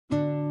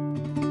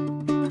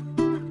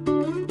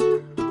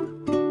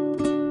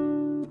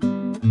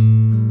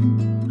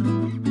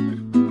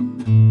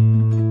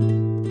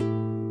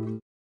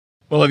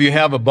Well, if you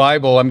have a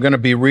Bible, I'm going to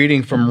be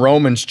reading from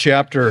Romans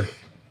chapter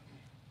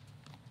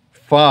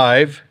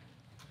 5.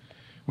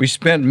 We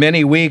spent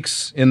many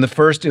weeks in the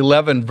first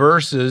 11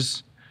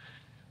 verses.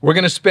 We're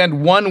going to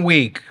spend 1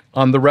 week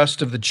on the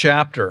rest of the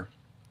chapter.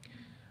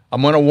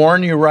 I'm going to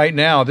warn you right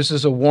now, this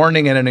is a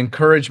warning and an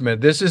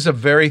encouragement. This is a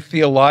very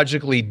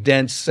theologically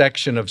dense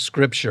section of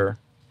Scripture,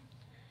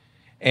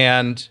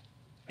 and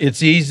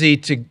it's easy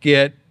to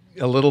get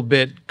a little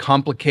bit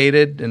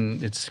complicated,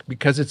 and it's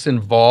because it's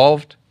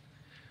involved.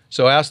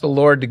 So ask the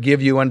Lord to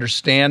give you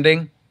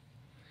understanding.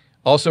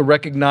 Also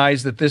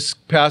recognize that this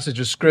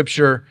passage of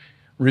Scripture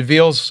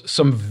reveals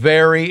some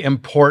very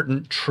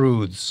important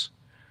truths.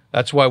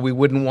 That's why we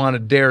wouldn't want to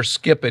dare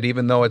skip it,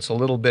 even though it's a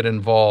little bit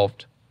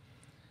involved.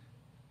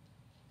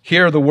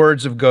 Hear the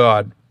words of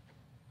God.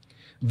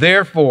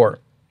 Therefore,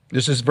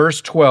 this is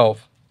verse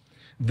 12,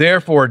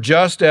 therefore,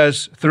 just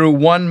as through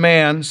one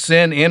man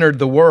sin entered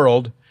the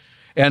world,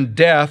 and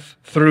death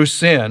through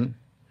sin,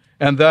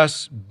 and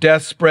thus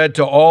death spread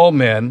to all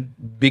men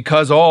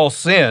because all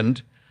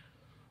sinned.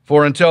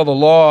 For until the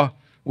law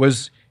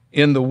was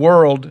in the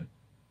world,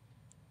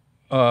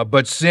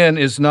 but sin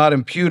is not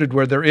imputed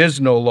where there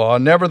is no law.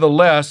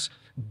 Nevertheless,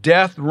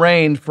 death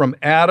reigned from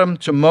Adam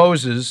to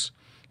Moses,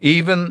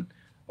 even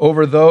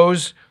over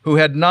those who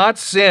had not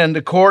sinned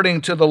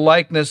according to the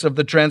likeness of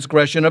the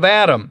transgression of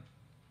Adam,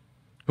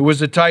 who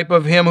was a type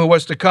of him who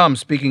was to come,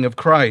 speaking of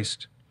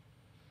Christ.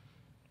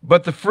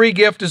 But the free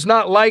gift is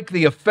not like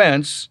the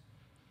offense.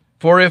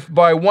 For if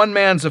by one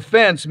man's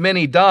offense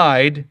many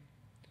died,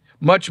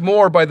 much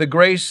more by the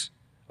grace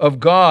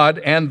of God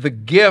and the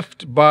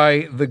gift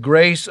by the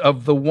grace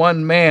of the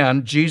one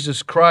man,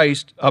 Jesus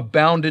Christ,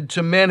 abounded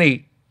to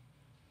many.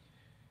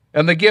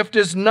 And the gift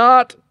is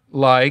not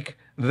like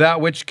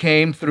that which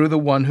came through the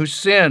one who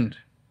sinned.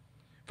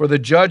 For the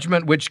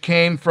judgment which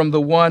came from the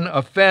one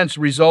offense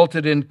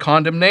resulted in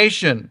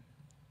condemnation.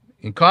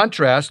 In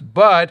contrast,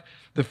 but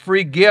the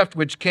free gift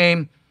which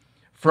came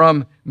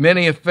from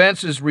many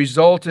offenses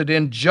resulted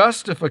in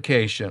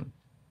justification.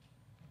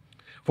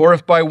 For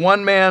if by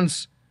one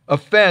man's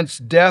offense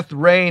death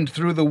reigned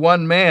through the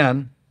one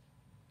man,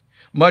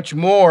 much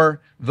more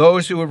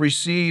those who have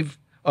received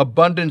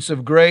abundance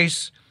of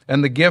grace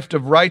and the gift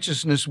of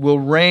righteousness will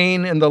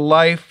reign in the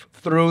life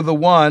through the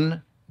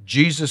one,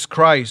 Jesus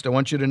Christ. I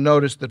want you to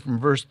notice that from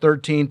verse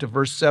 13 to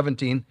verse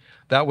 17,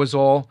 that was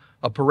all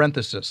a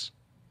parenthesis.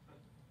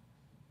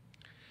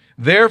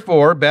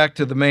 Therefore, back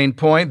to the main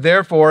point,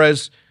 therefore,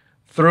 as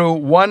through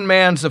one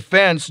man's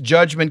offense,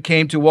 judgment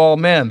came to all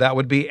men. That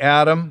would be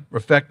Adam,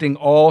 affecting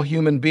all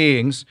human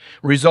beings,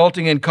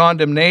 resulting in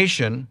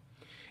condemnation.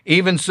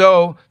 Even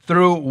so,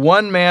 through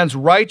one man's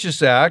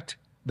righteous act,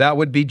 that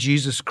would be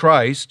Jesus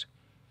Christ,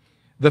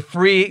 the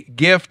free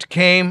gift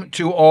came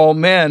to all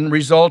men,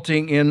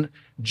 resulting in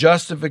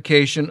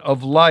justification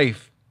of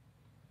life.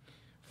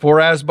 For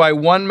as by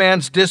one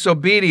man's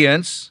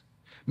disobedience,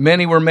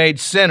 many were made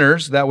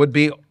sinners, that would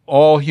be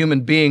all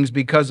human beings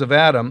because of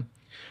Adam,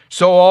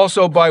 so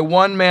also by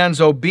one man's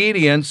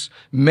obedience,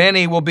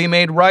 many will be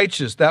made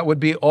righteous. That would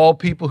be all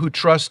people who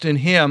trust in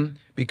him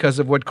because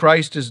of what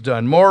Christ has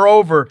done.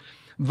 Moreover,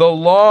 the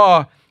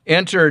law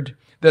entered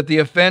that the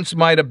offense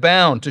might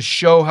abound. To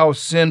show how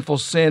sinful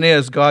sin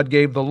is, God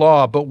gave the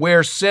law. But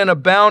where sin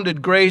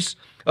abounded, grace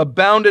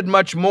abounded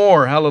much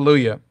more.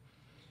 Hallelujah.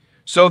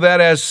 So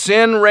that as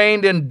sin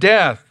reigned in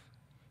death,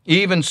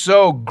 even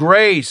so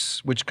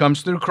grace, which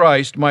comes through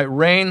Christ, might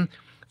reign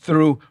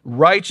through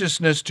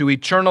righteousness to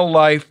eternal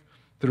life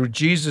through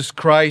Jesus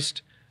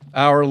Christ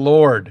our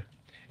Lord.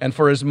 And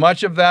for as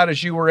much of that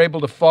as you were able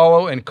to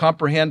follow and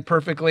comprehend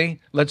perfectly,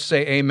 let's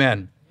say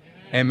amen.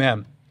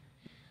 Amen.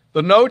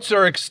 The notes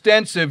are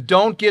extensive.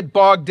 Don't get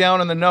bogged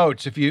down in the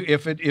notes.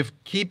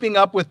 If keeping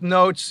up with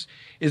notes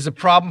is a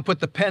problem, put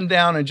the pen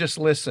down and just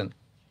listen.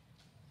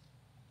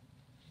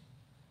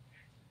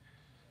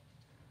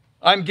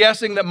 I'm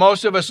guessing that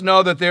most of us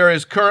know that there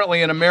is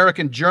currently an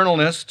American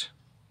journalist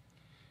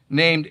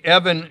named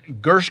Evan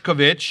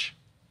Gershkovich,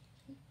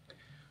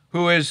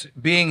 who is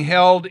being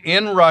held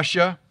in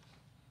Russia,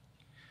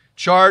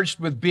 charged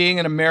with being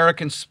an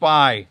American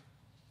spy.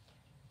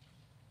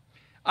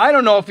 I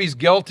don't know if he's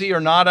guilty or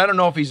not. I don't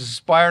know if he's a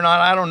spy or not.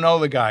 I don't know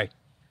the guy,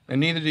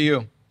 and neither do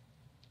you.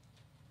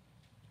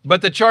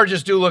 But the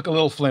charges do look a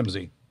little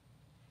flimsy.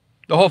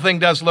 The whole thing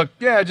does look,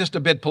 just a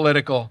bit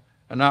political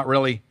and not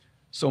really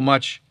so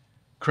much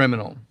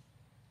criminal.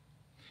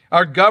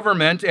 Our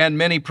government and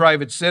many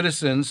private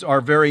citizens are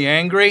very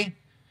angry,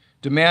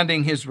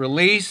 demanding his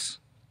release.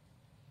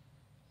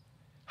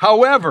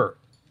 However,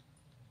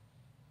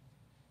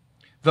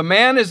 the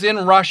man is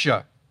in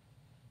Russia,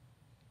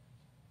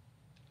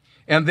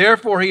 and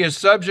therefore he is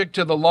subject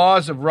to the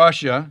laws of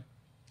Russia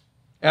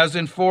as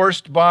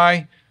enforced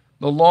by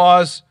the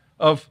laws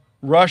of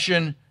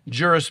Russian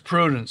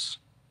jurisprudence.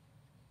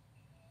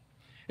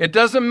 It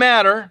doesn't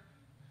matter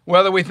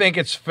whether we think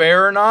it's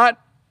fair or not.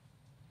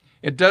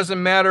 It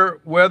doesn't matter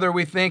whether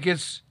we think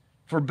it's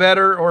for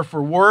better or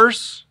for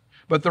worse.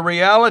 But the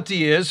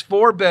reality is,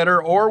 for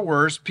better or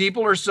worse,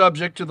 people are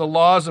subject to the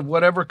laws of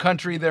whatever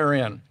country they're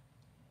in.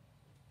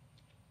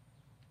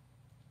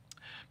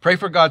 Pray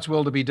for God's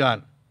will to be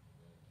done.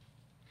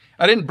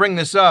 I didn't bring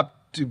this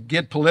up to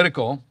get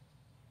political,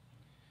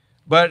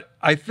 but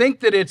I think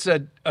that it's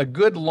a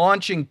good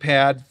launching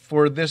pad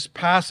for this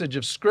passage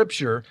of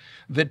Scripture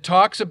that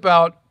talks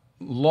about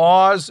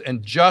laws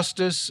and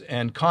justice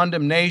and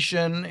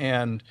condemnation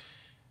and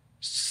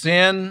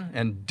sin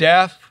and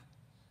death.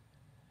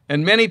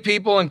 And many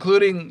people,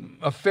 including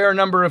a fair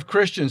number of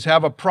Christians,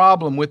 have a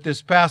problem with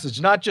this passage,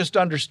 not just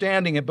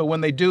understanding it, but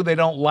when they do, they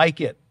don't like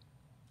it.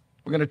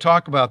 We're going to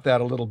talk about that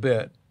a little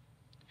bit.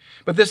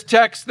 But this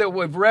text that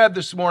we've read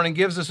this morning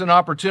gives us an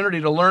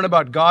opportunity to learn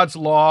about God's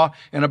law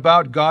and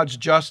about God's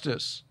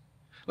justice.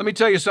 Let me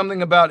tell you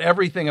something about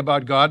everything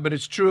about God, but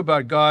it's true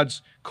about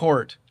God's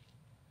court.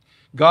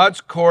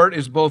 God's court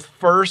is both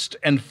first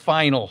and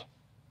final.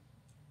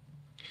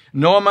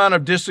 No amount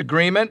of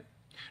disagreement,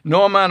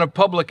 no amount of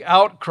public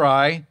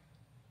outcry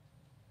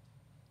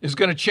is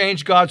going to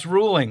change God's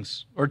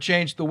rulings or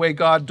change the way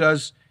God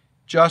does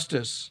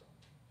justice.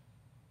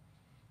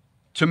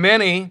 To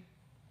many,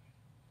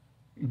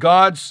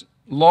 God's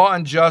law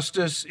and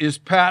justice is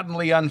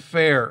patently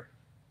unfair.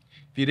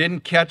 If you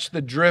didn't catch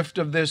the drift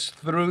of this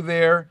through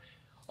there,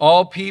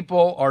 all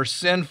people are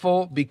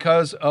sinful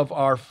because of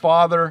our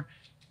father,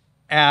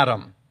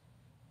 Adam.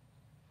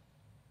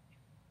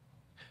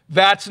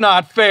 That's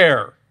not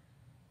fair.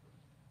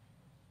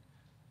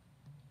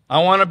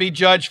 I want to be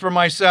judged for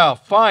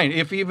myself. Fine.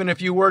 Even if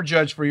you were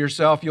judged for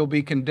yourself, you'll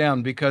be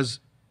condemned because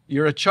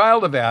you're a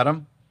child of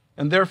Adam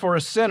and therefore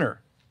a sinner.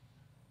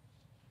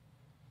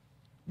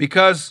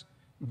 Because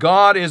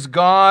God is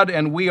God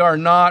and we are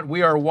not,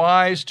 we are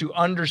wise to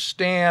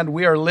understand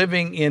we are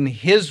living in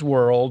His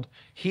world.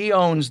 He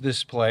owns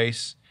this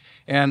place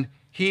and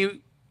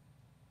He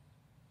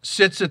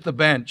sits at the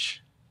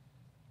bench.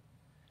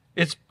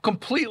 It's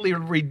completely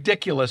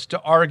ridiculous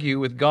to argue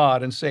with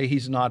God and say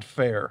He's not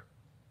fair,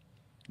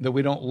 that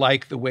we don't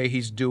like the way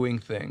He's doing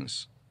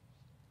things.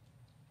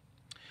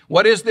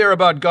 What is there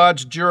about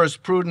God's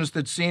jurisprudence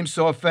that seems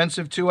so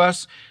offensive to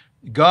us?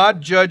 God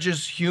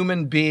judges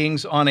human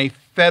beings on a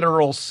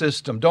federal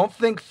system. Don't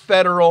think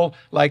federal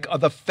like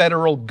the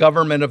federal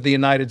government of the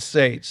United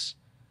States.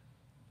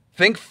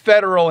 Think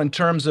federal in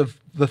terms of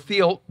the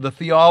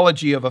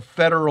theology of a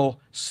federal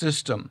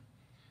system.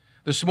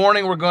 This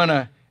morning we're going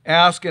to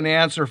ask and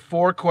answer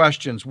 4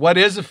 questions. What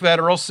is a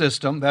federal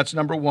system? That's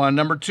number 1.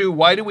 Number 2,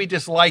 why do we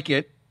dislike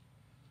it?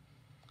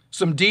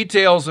 Some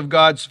details of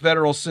God's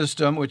federal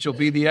system, which will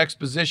be the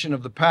exposition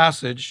of the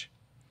passage.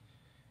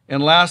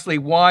 And lastly,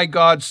 why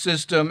God's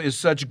system is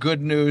such good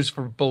news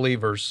for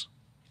believers.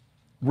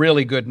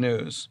 Really good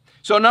news.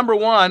 So number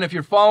 1, if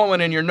you're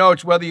following in your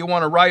notes, whether you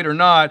want to write or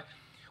not,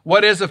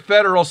 what is a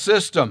federal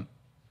system?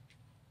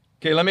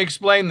 Okay, let me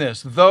explain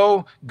this.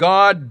 Though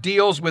God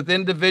deals with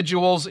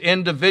individuals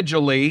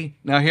individually,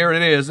 now here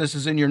it is, this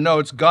is in your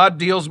notes, God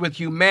deals with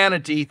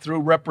humanity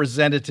through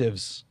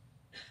representatives.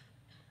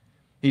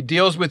 He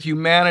deals with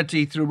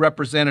humanity through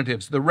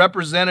representatives. The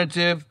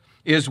representative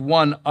is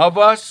one of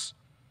us,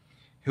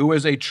 who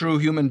is a true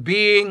human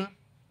being,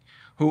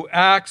 who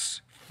acts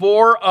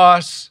for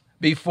us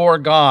before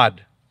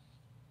God.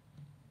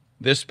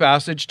 This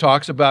passage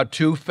talks about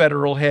 2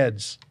 federal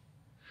heads.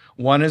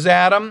 One is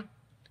Adam,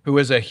 who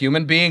is a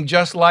human being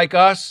just like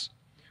us,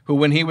 who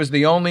when he was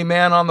the only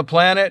man on the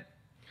planet,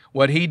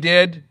 what he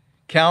did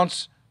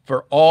counts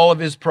for all of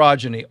his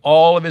progeny,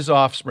 all of his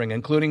offspring,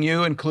 including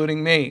you,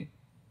 including me.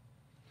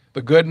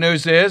 The good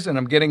news is, and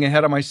I'm getting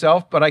ahead of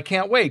myself, but I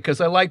can't wait because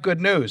I like good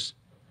news.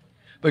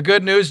 The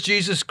good news,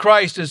 Jesus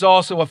Christ is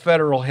also a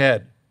federal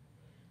head.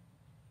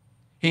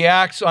 He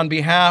acts on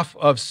behalf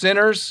of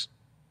sinners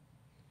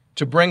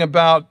to bring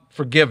about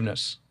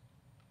forgiveness.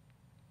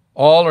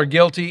 All are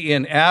guilty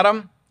in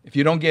Adam. If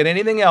you don't get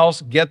anything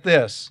else, get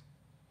this.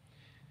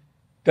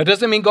 That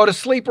doesn't mean go to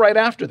sleep right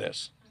after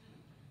this.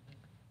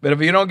 But if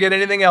you don't get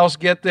anything else,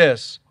 get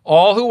this.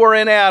 All who are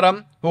in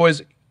Adam, who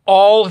is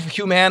all of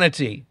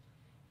humanity,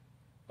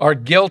 are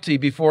guilty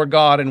before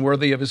God and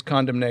worthy of His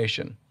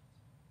condemnation.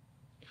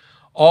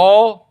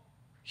 All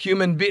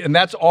human beings, and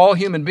that's all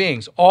human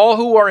beings. All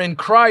who are in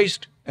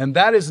Christ, and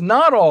that is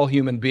not all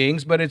human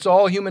beings, but it's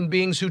all human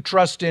beings who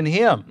trust in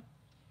Him.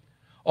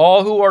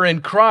 All who are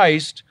in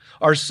Christ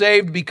are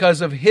saved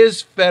because of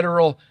His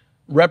federal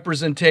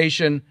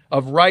representation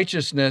of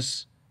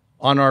righteousness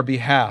on our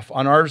behalf.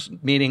 On ours,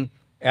 meaning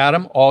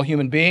Adam, all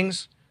human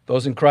beings,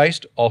 those in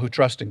Christ, all who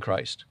trust in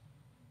Christ.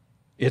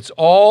 It's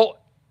all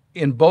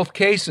in both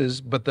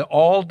cases, but the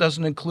all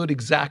doesn't include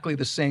exactly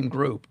the same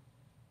group.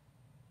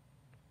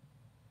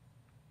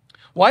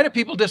 Why do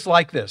people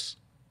dislike this?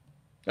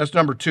 That's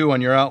number 2 on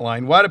your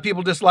outline. Why do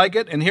people dislike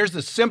it? And here's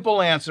the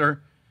simple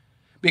answer.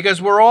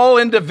 Because we're all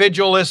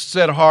individualists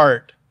at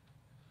heart.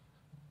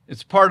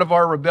 It's part of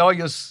our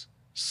rebellious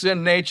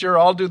sin nature.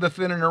 I'll do the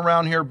thinning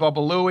around here,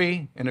 Bubba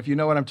Louie. And if you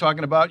know what I'm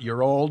talking about,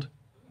 you're old.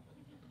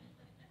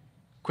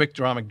 Quick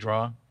dramatic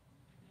draw.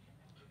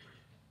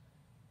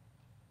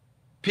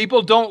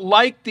 People don't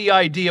like the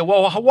idea,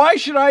 well, why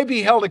should I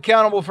be held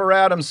accountable for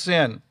Adam's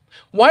sin?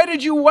 Why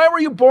were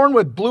you born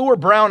with blue or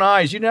brown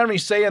eyes? You didn't have any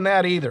say in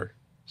that either.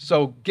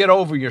 So get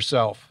over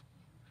yourself.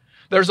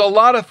 There's a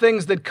lot of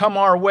things that come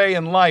our way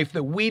in life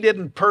that we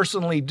didn't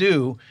personally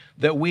do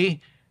that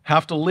we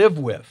have to live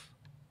with.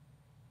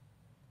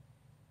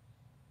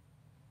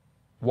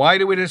 Why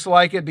do we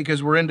dislike it?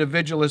 Because we're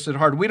individualists at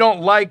heart. We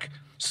don't like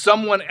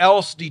someone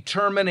else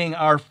determining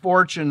our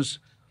fortunes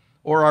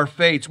or our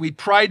fates. We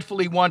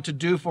pridefully want to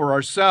do for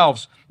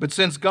ourselves. But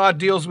since God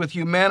deals with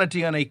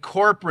humanity on a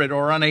corporate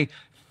or on a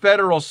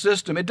federal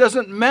system, it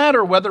doesn't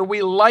matter whether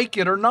we like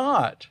it or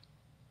not.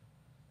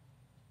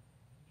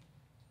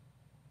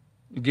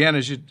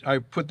 Again, I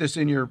put this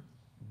in your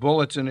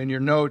bulletin, in your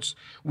notes,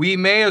 we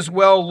may as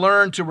well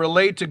learn to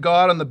relate to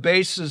God on the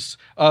basis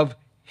of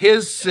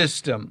His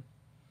system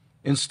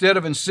instead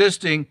of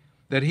insisting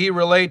that He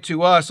relate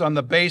to us on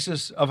the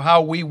basis of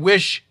how we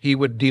wish He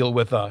would deal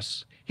with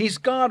us. He's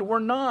God, we're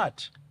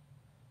not.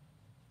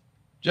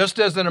 Just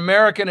as an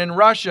American in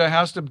Russia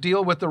has to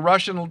deal with the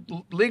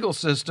Russian legal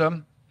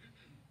system,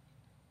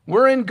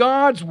 we're in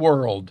God's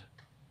world,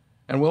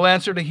 and we'll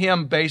answer to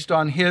Him based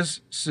on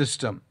His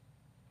system.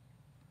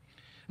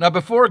 Now,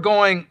 before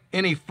going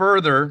any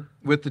further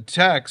with the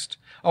text,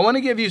 I want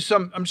to give you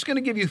I'm just going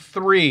to give you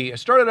 3. I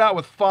started out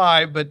with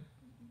 5, but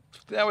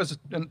that was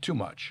too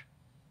much.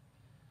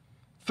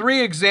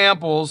 3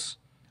 examples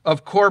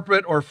of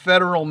corporate or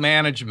federal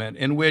management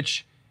in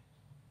which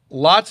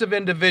lots of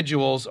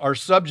individuals are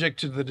subject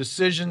to the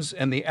decisions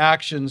and the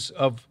actions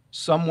of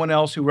someone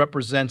else who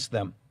represents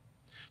them.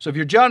 So if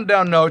you're jotting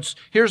down notes,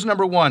 here's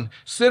number 1.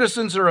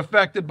 Citizens are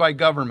affected by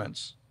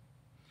governments.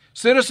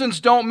 Citizens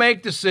don't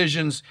make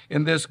decisions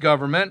in this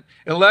government.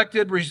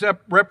 Elected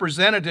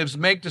representatives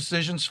make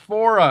decisions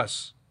for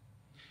us,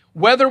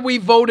 whether we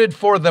voted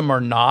for them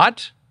or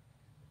not,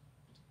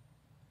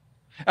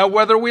 and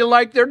whether we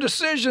like their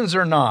decisions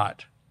or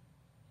not.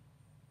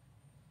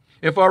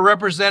 If our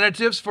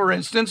representatives, for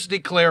instance,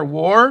 declare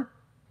war,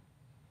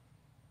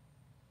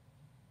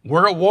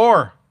 we're at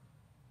war,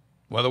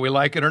 whether we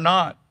like it or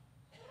not,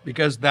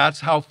 because that's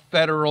how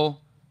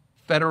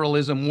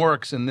federalism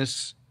works in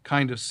this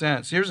kind of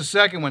sense. Here's a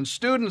second one.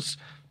 Students,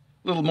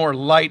 a little more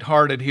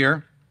lighthearted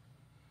here.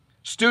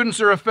 Students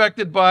are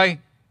affected by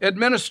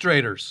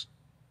administrators.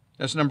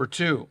 That's number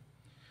 2.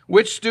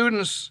 Which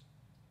students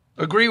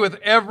agree with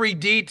every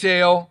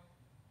detail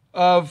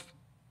of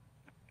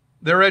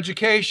their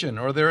education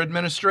or their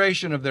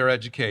administration of their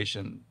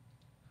education?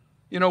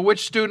 You know,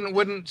 which student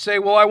wouldn't say,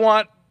 well, I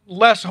want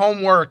less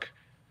homework,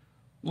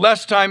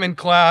 less time in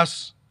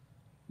class,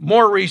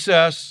 more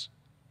recess,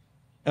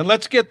 and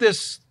let's get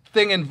this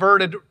thing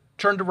inverted,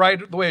 turned to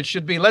right the way it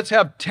should be. Let's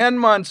have 10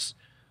 months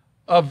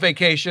of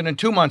vacation and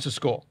 2 months of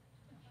school.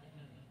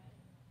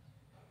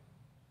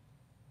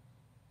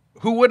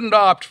 Who wouldn't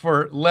opt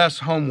for less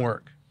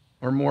homework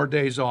or more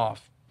days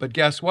off? But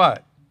guess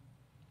what?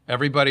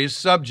 Everybody is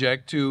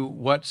subject to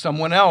what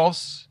someone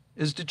else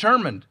is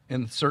determined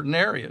in certain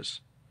areas.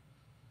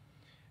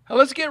 Now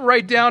let's get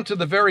right down to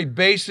the very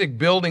basic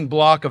building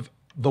block of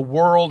the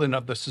world and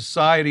of the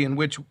society in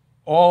which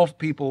all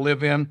people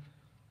live in.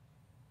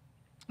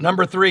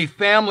 Number 3,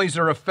 families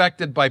are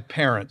affected by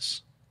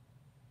parents.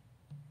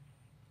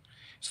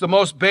 It's the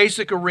most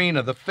basic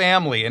arena, the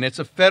family, and it's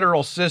a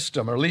federal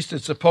system, or at least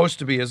it's supposed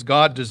to be as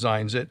God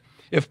designs it.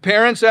 If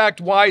parents act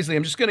wisely,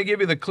 I'm just going to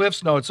give you the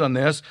Cliff's Notes on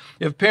this.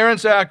 If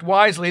parents act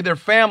wisely, their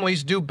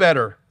families do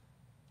better.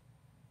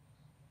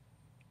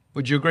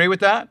 Would you agree with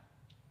that?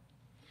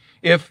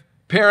 If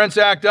parents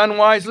act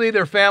unwisely,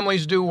 their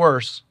families do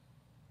worse.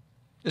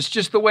 It's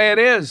just the way it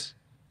is.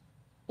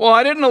 Well,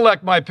 I didn't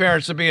elect my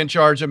parents to be in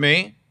charge of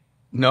me.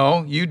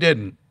 No, you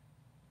didn't.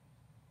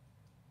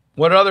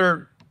 What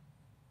other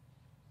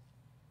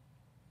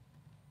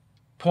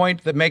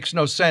point that makes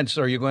no sense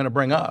are you going to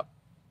bring up?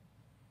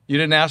 You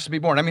didn't ask to be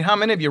born. I mean, how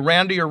many of you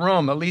ran to your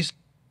room at least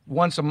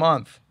once a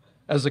month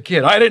as a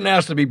kid? I didn't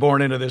ask to be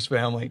born into this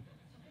family.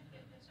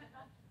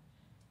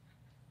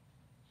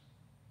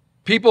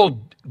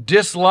 People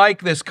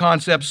dislike this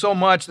concept so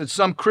much that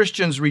some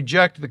Christians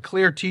reject the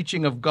clear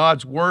teaching of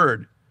God's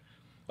word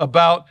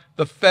about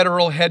the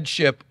federal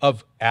headship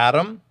of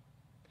Adam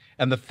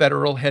and the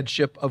federal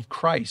headship of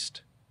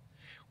Christ,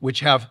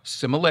 which have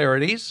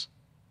similarities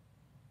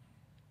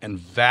and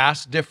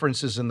vast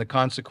differences in the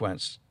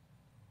consequence.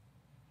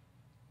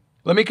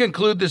 Let me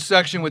conclude this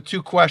section with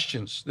 2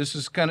 questions.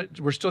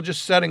 We're still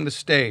just setting the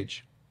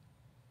stage.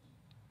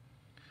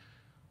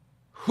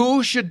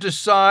 Who should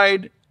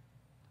decide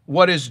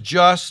what is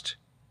just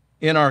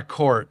in our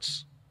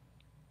courts?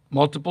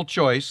 Multiple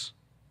choice.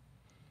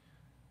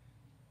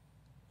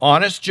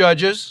 Honest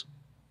judges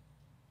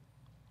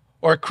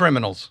or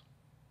criminals?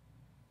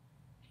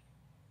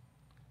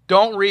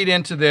 Don't read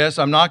into this.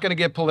 I'm not going to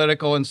get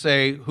political and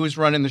say who's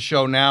running the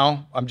show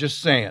now. I'm just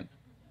saying.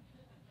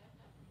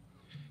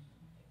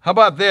 How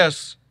about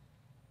this?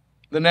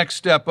 The next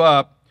step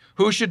up.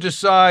 Who should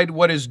decide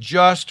what is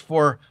just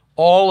for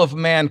all of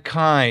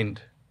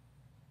mankind?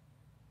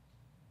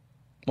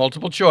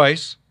 Multiple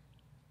choice.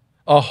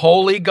 A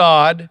holy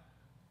God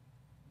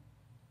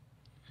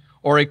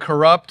or a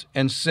corrupt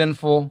and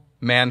sinful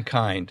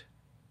mankind?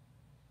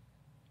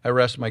 I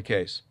rest my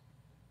case.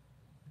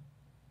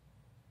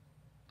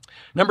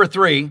 Number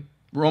 3,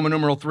 Roman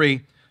numeral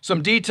 3,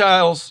 some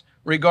details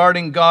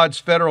regarding God's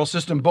federal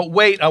system. But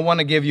wait, I want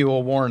to give you a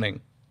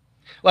warning.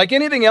 Like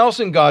anything else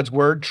in God's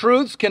word,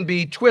 truths can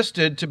be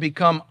twisted to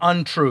become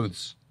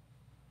untruths.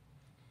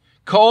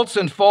 Cults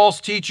and false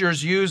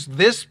teachers use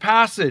this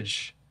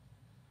passage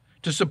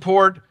to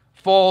support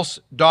false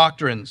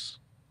doctrines.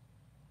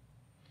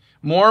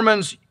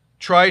 Mormons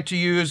try to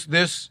use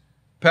this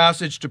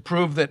passage to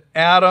prove that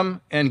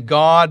Adam and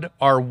God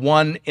are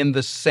one in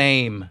the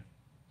same.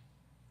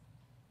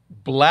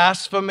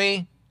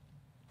 Blasphemy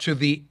to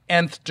the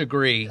nth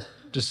degree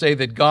to say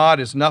that God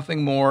is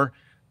nothing more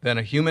than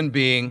a human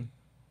being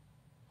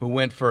who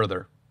went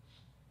further.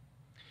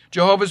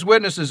 Jehovah's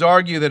Witnesses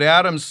argue that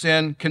Adam's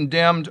sin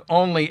condemned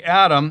only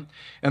Adam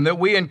and that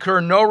we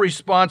incur no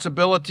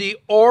responsibility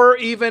or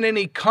even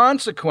any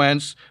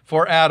consequence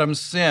for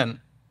Adam's sin.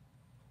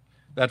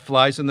 That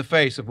flies in the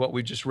face of what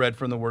we just read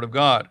from the Word of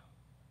God.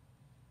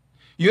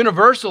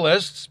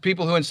 Universalists,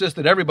 people who insist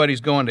that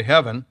everybody's going to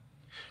heaven,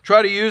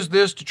 try to use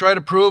this to try to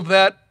prove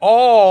that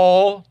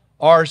all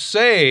are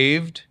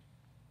saved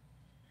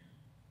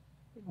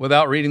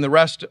without reading the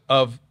rest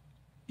of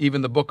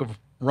even the book of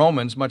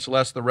Romans, much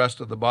less the rest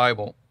of the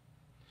Bible.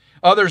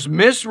 Others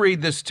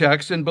misread this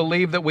text and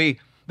believe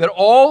that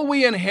all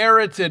we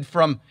inherited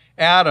from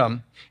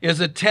Adam is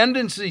a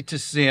tendency to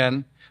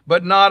sin,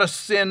 but not a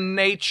sin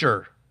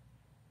nature,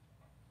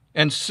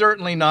 and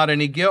certainly not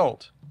any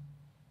guilt.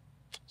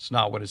 It's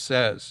not what it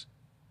says.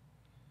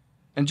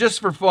 And just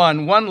for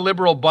fun, one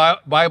liberal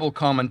Bible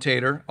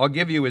commentator, I'll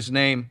give you his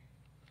name,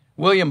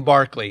 William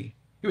Barclay.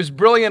 He was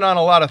brilliant on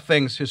a lot of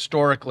things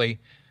historically,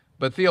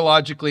 but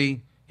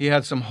theologically, he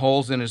had some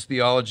holes in his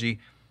theology.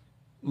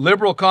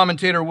 Liberal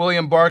commentator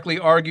William Barclay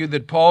argued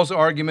that Paul's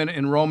argument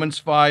in Romans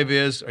 5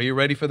 is, are you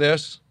ready for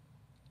this?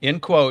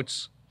 In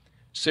quotes,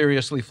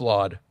 seriously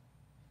flawed.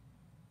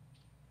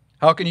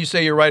 How can you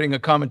say you're writing a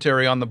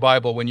commentary on the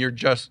Bible when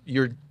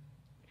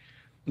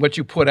what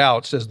you put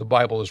out says the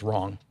Bible is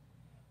wrong?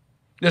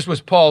 This was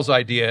Paul's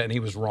idea, and he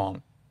was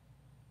wrong.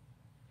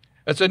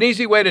 It's an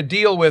easy way to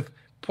deal with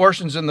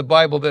portions in the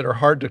Bible that are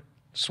hard to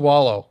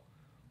swallow.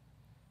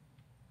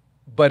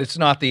 But it's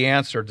not the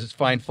answer to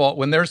find fault.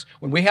 When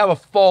we have a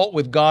fault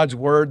with God's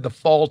word, the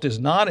fault is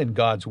not in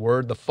God's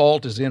word. The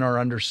fault is in our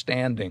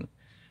understanding.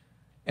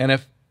 And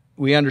if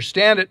we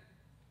understand it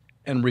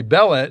and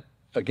rebel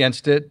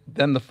against it,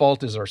 then the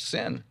fault is our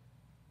sin.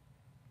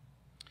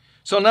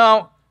 So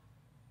now,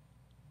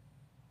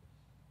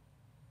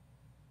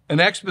 an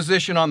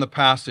exposition on the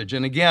passage.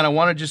 And again, I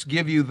want to just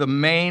give you the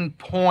main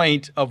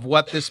point of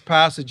what this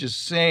passage is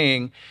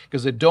saying,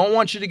 because I don't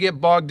want you to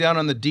get bogged down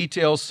on the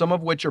details, some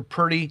of which are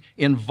pretty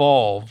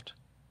involved,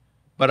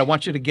 but I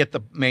want you to get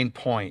the main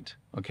point,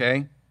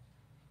 okay?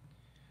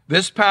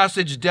 This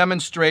passage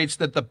demonstrates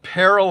that the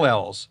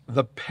parallels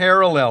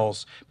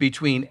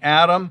between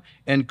Adam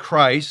and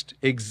Christ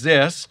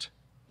exist.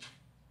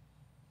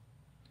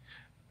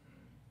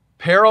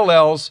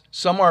 Parallels,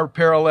 some are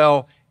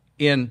parallel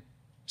in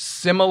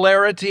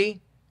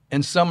similarity,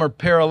 and some are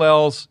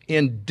parallels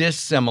in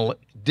dissimilarity.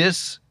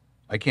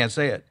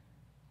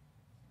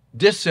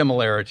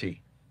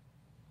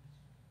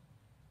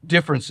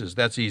 Differences,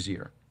 that's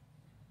easier.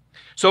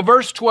 So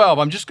verse 12,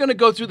 I'm just going to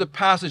go through the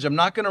passage. I'm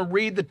not going to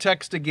read the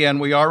text again.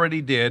 We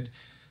already did.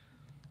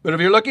 But if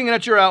you're looking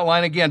at your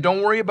outline, again,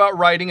 don't worry about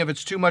writing if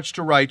it's too much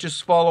to write.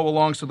 Just follow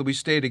along so that we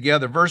stay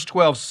together. Verse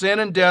 12, sin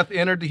and death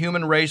entered the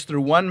human race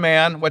through one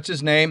man. What's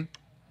his name?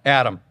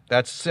 Adam.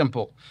 That's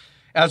simple.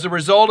 As a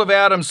result of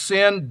Adam's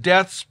sin,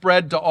 death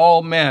spread to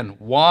all men.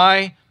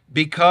 Why?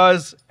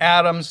 Because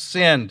Adam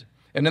sinned.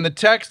 And in the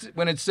text,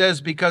 when it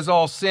says because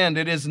all sinned,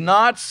 it is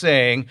not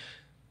saying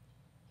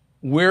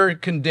we're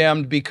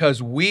condemned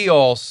because we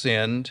all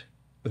sinned.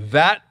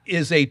 That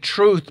is a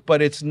truth,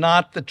 but it's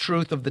not the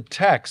truth of the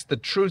text. The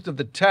truth of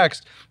the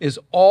text is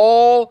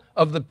all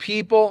of the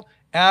people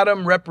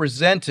Adam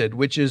represented,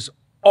 which is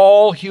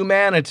all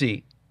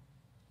humanity.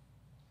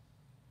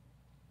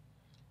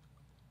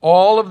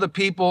 All of the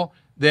people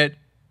that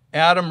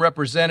Adam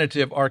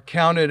representative are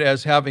counted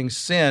as having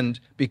sinned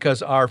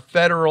because our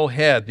federal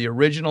head, the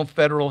original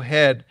federal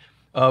head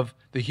of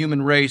the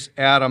human race,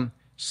 Adam,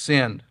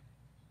 sinned.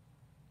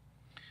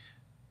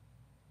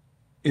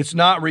 It's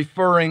not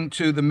referring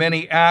to the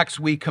many acts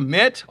we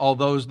commit,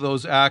 although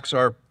those acts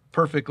are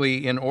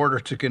perfectly in order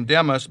to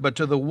condemn us, but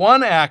to the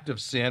one act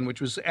of sin, which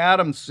was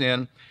Adam's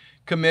sin,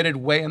 committed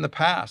way in the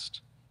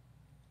past.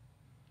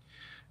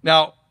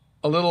 Now,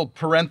 a little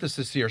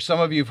parenthesis here.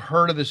 Some of you have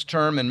heard of this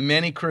term, and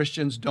many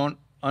Christians don't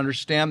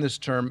understand this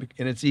term,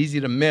 and it's easy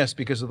to miss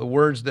because of the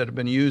words that have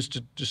been used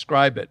to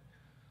describe it.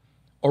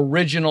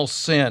 Original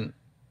sin.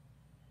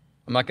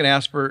 I'm not going to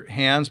ask for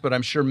hands, but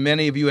I'm sure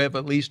many of you have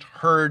at least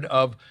heard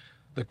of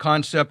the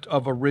concept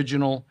of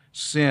original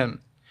sin.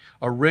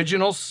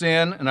 Original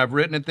sin, and I've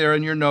written it there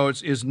in your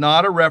notes, is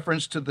not a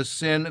reference to the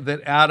sin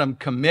that Adam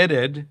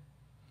committed,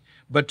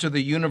 but to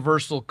the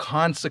universal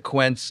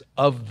consequence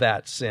of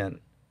that sin.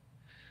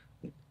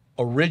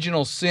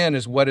 Original sin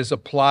is what is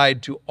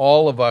applied to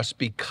all of us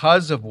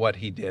because of what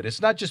he did. It's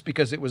not just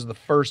because it was the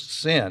first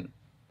sin.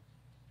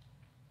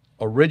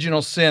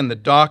 Original sin, the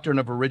doctrine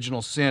of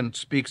original sin,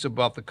 speaks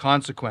about the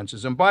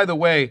consequences. And by the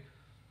way,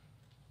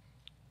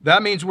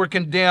 that means we're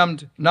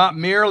condemned not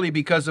merely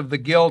because of the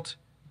guilt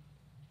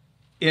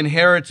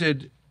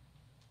inherited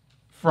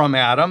from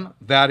Adam,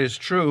 that is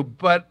true,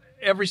 but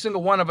every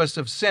single one of us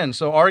have sinned.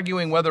 So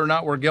arguing whether or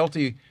not we're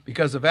guilty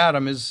because of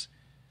Adam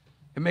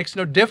it makes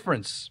no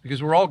difference,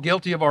 because we're all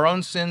guilty of our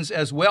own sins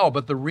as well.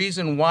 But the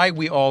reason why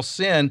we all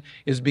sin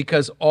is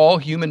because all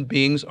human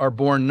beings are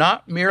born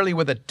not merely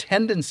with a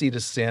tendency to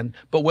sin,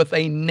 but with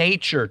a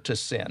nature to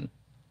sin,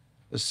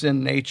 the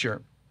sin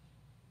nature.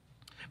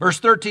 Verse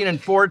 13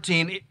 and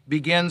 14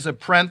 begins a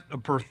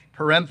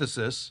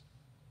parenthesis,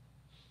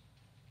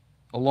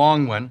 a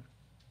long one,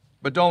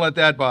 but don't let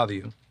that bother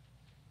you.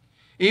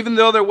 Even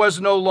though there was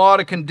no law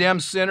to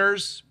condemn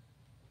sinners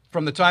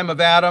from the time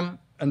of Adam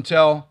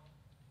until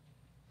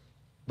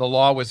the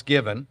law was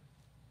given,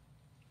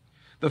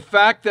 the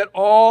fact that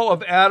all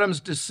of Adam's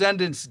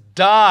descendants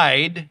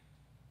died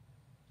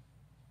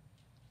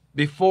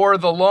before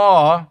the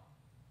law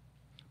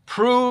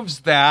proves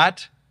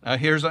that,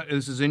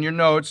 this is in your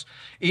notes,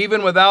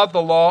 even without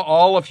the law,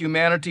 all of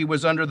humanity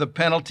was under the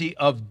penalty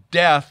of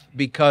death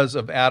because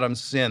of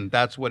Adam's sin.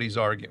 That's what he's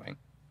arguing.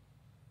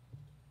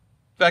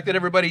 The fact that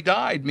everybody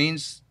died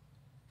means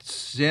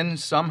sin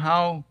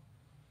somehow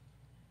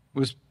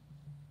was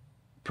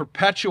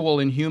perpetual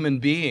in human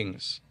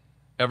beings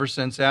ever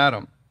since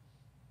Adam.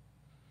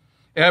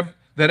 That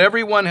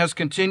everyone has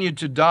continued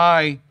to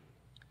die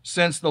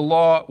since the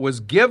law was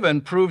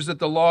given proves that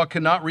the law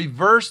cannot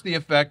reverse the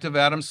effect of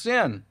Adam's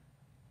sin.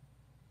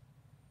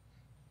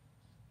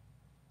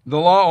 The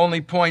law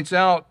only points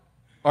out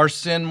our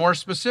sin more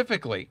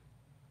specifically.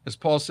 As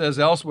Paul says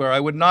elsewhere, I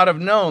would not have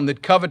known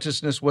that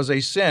covetousness was a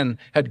sin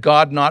had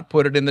God not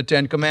put it in the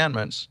Ten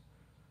Commandments.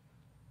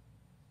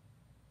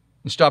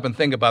 And stop and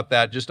think about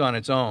that just on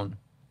its own.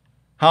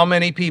 How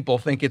many people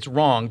think it's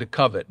wrong to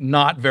covet?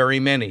 Not very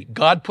many.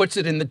 God puts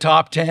it in the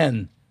top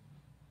 10.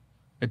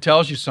 It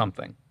tells you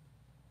something.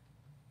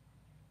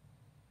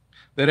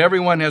 That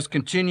everyone has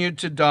continued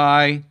to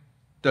die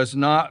does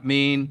not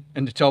mean,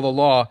 and to tell the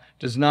law,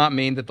 does not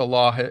mean that the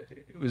law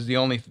was the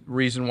only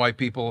reason why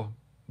people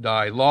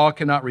die. Law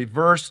cannot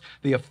reverse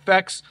the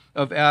effects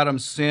of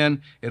Adam's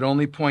sin. It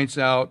only points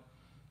out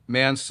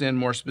man's sin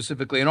more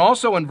specifically. And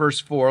also in verse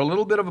 4, a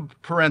little bit of a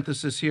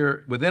parenthesis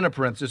here, within a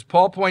parenthesis,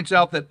 Paul points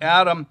out that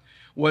Adam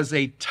was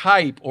a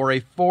type or a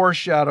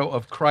foreshadow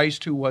of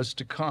Christ who was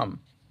to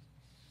come.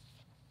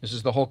 This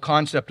is the whole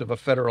concept of a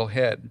federal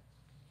head.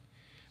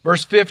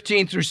 Verse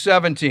 15 through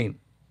 17.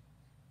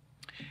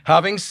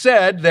 Having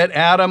said that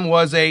Adam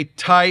was a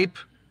type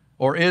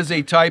or is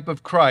a type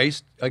of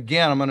Christ,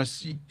 again, I'm going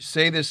to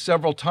say this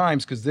several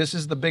times because this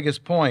is the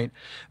biggest point.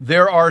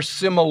 There are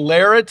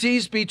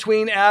similarities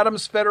between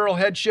Adam's federal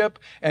headship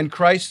and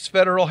Christ's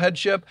federal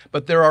headship,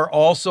 but there are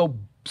also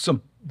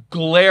some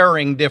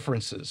glaring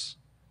differences.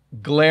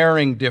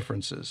 Glaring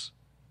differences.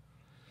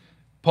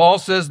 Paul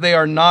says they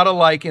are not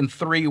alike in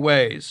 3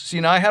 ways. See,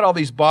 now I had all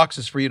these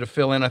boxes for you to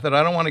fill in. I thought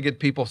I don't want to get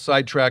people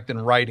sidetracked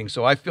in writing,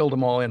 so I filled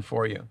them all in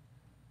for you.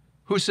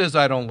 Who says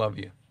I don't love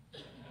you?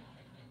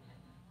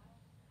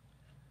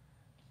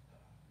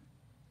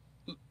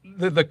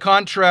 The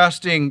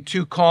contrasting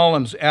 2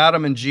 columns,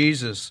 Adam and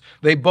Jesus,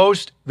 they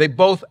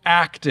both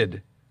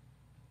acted.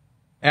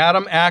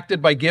 Adam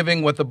acted by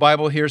giving what the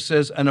Bible here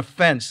says an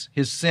offense,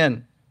 his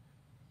sin.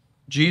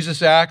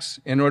 Jesus acts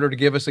in order to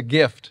give us a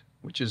gift,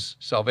 which is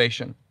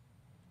salvation.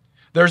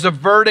 There's a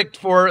verdict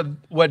for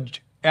what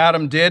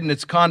Adam did, and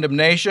it's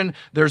condemnation.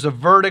 There's a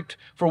verdict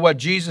for what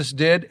Jesus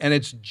did, and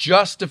it's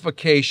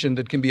justification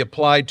that can be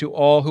applied to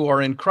all who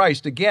are in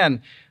Christ.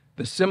 Again,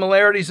 the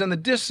similarities and the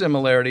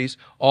dissimilarities,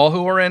 all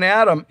who are in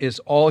Adam is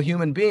all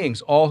human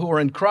beings. All who are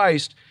in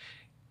Christ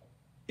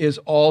is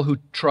all who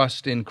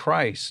trust in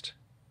Christ.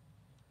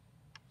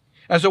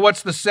 And so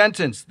what's the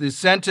sentence? The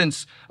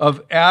sentence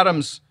of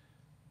Adam's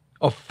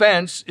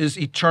offense is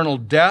eternal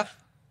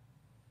death.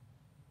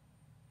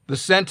 The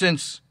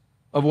sentence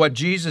of what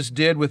Jesus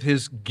did with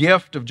his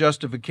gift of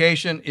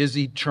justification is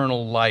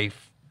eternal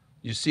life.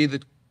 You see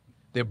that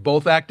they're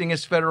both acting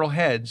as federal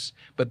heads,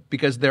 but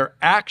because their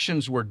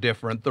actions were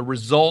different, the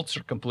results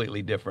are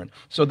completely different.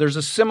 So there's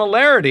a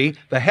similarity,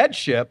 the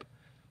headship,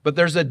 but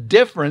there's a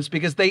difference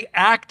because they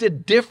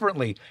acted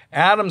differently.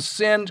 Adam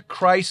sinned,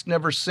 Christ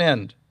never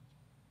sinned.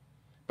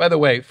 By the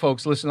way,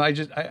 folks, listen, I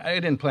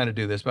didn't plan to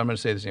do this, but I'm going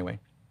to say this anyway.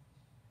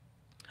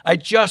 I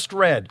just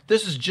read,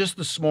 this is just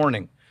this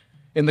morning,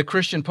 in the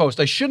Christian Post.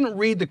 I shouldn't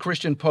read the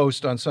Christian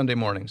Post on Sunday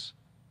mornings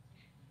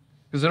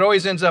because it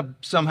always ends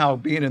up somehow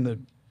being in the...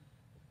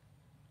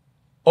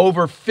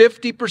 Over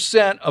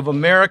 50% of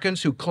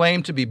Americans who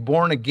claim to be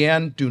born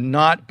again do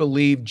not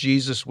believe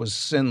Jesus was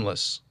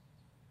sinless.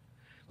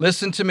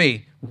 Listen to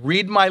me.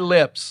 Read my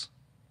lips.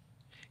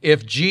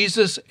 If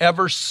Jesus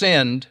ever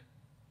sinned,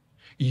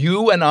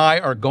 you and I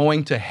are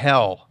going to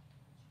hell.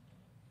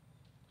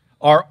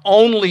 Our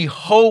only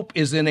hope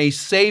is in a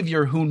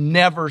Savior who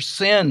never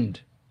sinned.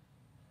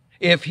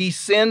 If he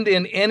sinned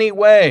in any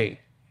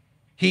way,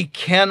 he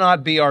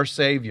cannot be our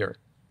Savior.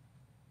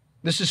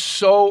 This is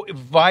so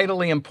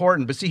vitally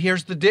important. But see,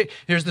 here's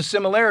the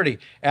similarity.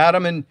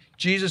 Adam and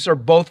Jesus are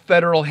both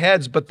federal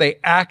heads, but they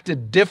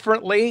acted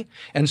differently,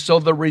 and so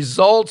the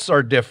results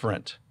are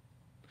different.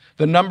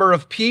 The number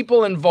of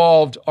people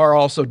involved are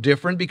also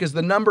different because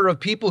the number of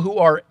people who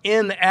are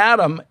in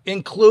Adam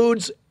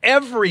includes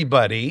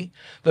everybody.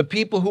 The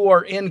people who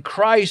are in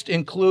Christ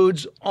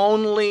includes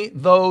only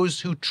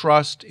those who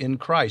trust in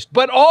Christ,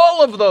 but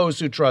all of those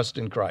who trust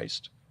in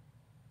Christ.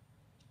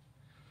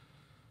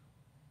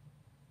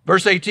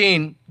 Verse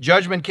 18,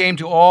 judgment came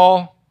to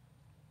all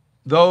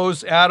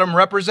those Adam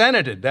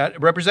represented.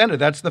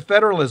 That's the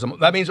federalism.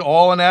 That means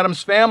all in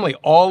Adam's family,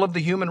 all of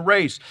the human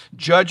race.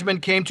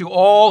 Judgment came to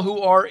all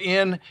who are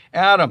in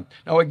Adam.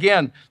 Now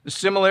again, the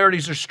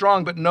similarities are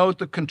strong, but note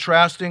the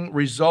contrasting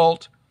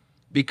result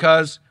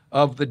because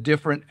of the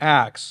different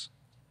acts.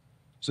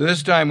 So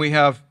this time we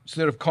have,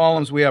 instead of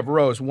columns, we have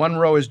rows. One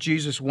row is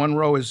Jesus, one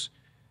row is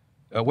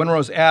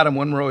Adam,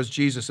 one row is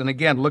Jesus. And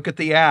again, look at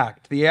the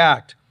act. The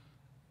act.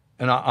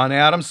 And on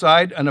Adam's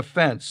side, an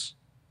offense.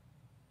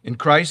 In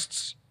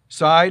Christ's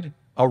side,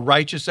 a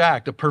righteous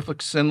act, a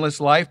perfect sinless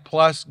life,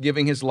 plus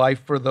giving his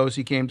life for those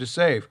he came to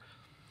save.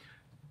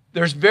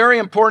 There's very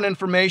important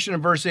information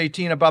in verse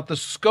 18 about the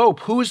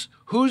scope.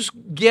 Who's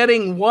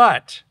getting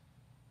what?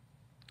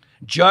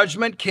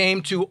 Judgment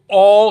came to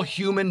all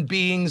human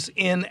beings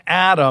in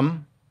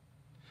Adam.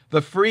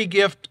 The free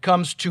gift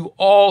comes to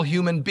all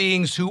human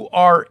beings who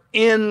are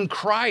in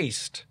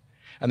Christ.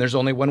 And there's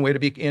only one way to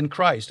be in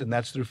Christ, and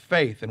that's through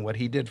faith in what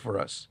he did for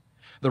us.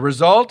 The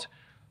result,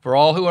 for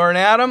all who are in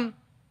Adam,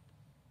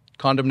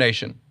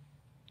 condemnation.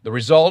 The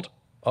result,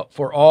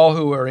 for all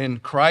who are in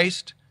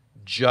Christ,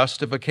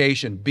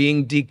 justification.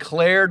 Being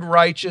declared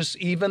righteous,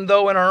 even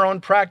though in our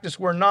own practice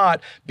we're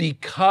not,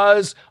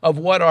 because of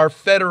what our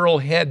federal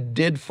head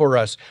did for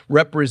us,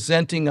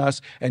 representing us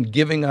and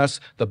giving us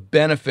the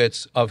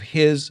benefits of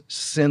his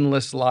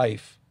sinless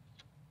life.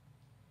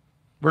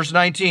 Verse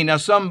 19, now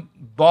some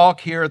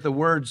balk here at the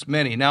words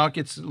many. Now it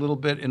gets a little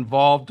bit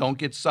involved. Don't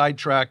get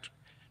sidetracked.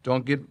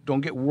 Don't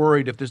get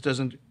worried if this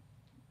doesn't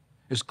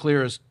as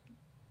clear as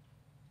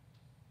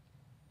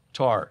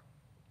tar.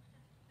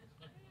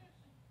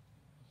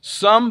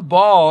 Some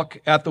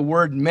balk at the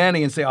word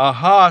many and say,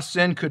 aha,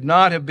 sin could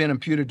not have been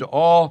imputed to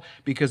all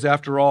because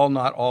after all,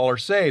 not all are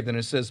saved. And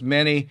it says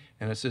many,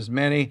 and it says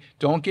many.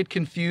 Don't get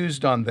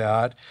confused on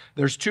that.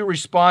 There's two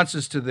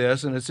responses to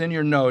this, and it's in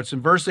your notes.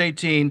 In verse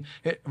 18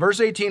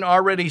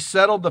 already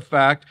settled the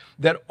fact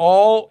that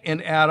all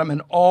in Adam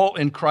and all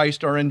in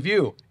Christ are in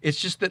view.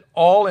 It's just that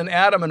all in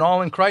Adam and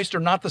all in Christ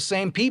are not the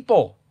same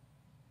people.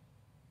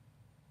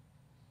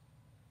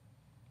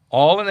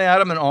 All in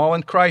Adam and all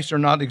in Christ are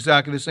not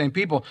exactly the same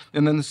people.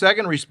 And then the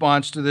second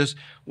response to this,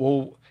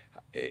 well,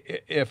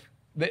 if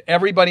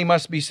everybody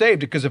must be saved,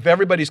 because if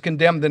everybody's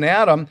condemned in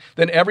Adam,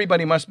 then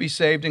everybody must be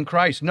saved in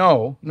Christ.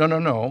 No.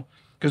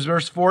 Because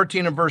verse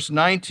 14 and verse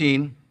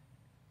 19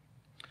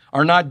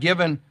 are not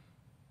given,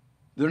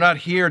 they're not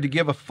here to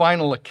give a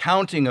final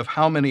accounting of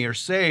how many are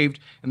saved.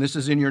 And this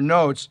is in your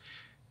notes.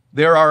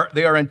 They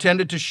are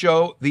intended to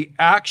show the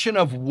action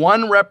of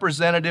one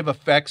representative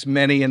affects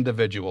many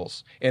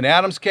individuals. In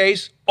Adam's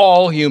case,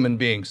 all human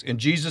beings. In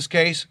Jesus'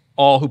 case,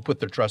 all who put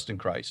their trust in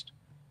Christ.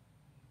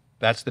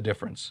 That's the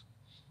difference.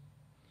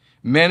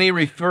 Many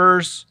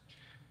refers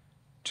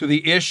to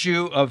the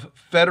issue of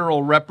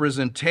federal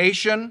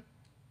representation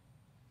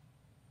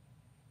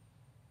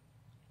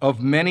of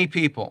many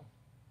people.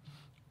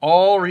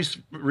 All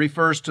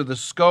refers to the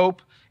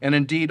scope, and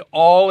indeed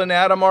all in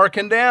Adam are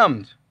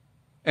condemned.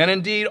 And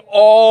indeed,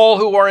 all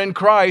who are in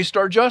Christ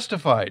are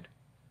justified.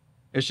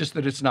 It's just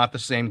that it's not the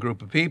same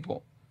group of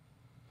people.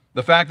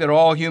 The fact that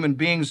all human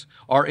beings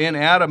are in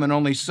Adam and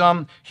only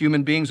some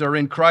human beings are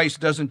in Christ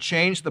doesn't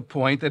change the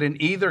point that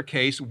in either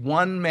case,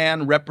 one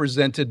man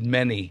represented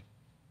many.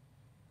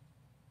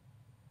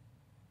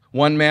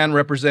 One man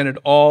represented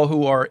all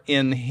who are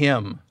in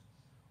him.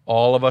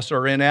 All of us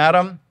are in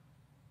Adam.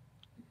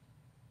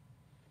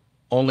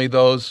 Only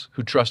those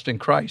who trust in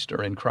Christ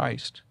are in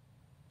Christ.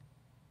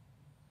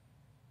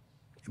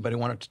 Anybody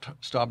want to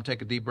stop and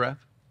take a deep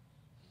breath?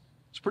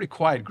 It's a pretty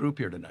quiet group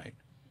here tonight,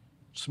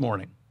 this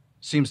morning.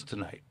 Seems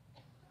tonight.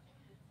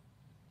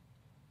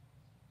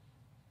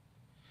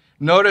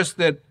 Notice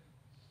that,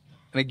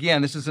 and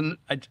again, this is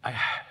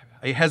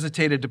I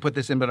hesitated to put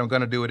this in, but I'm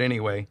going to do it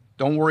anyway.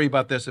 Don't worry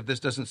about this if this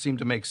doesn't seem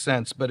to make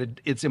sense,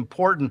 but it's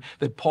important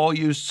that Paul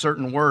used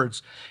certain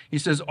words. He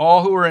says,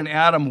 all who are in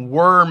Adam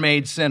were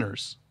made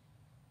sinners.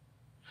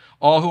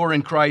 All who are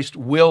in Christ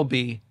will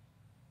be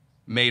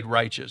made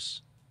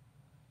righteous.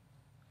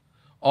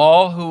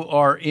 All who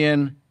are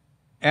in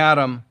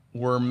Adam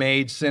were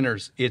made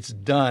sinners. It's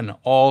done.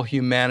 All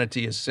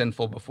humanity is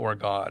sinful before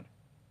God.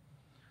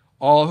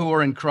 All who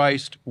are in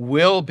Christ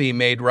will be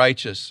made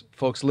righteous.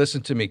 Folks,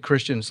 listen to me.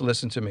 Christians,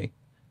 listen to me.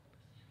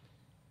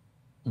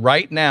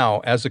 Right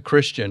now, as a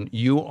Christian,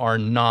 you are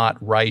not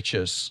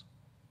righteous.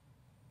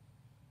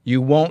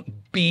 You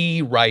won't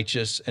be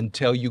righteous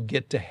until you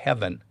get to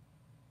heaven.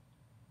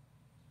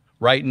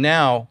 Right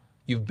now,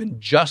 You've been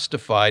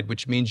justified,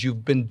 which means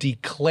you've been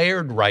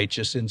declared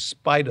righteous in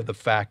spite of the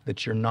fact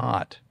that you're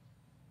not.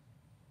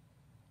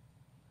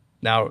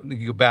 Now,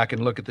 you go back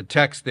and look at the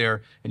text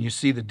there, and you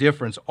see the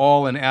difference.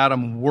 All in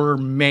Adam were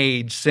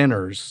made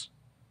sinners.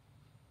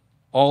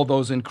 All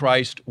those in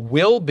Christ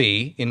will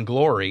be, in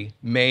glory,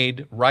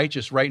 made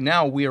righteous. Right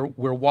now, we're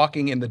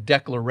walking in the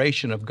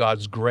declaration of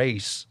God's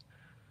grace,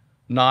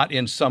 not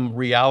in some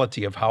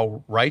reality of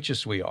how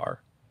righteous we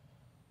are.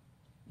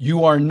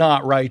 You are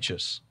not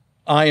righteous.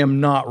 I am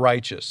not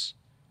righteous.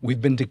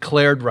 We've been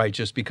declared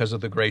righteous because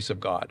of the grace of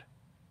God.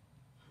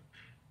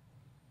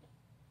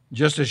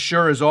 Just as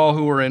sure as all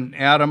who are in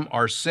Adam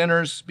are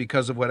sinners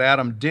because of what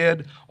Adam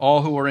did,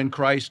 all who are in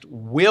Christ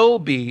will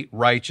be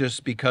righteous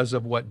because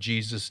of what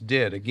Jesus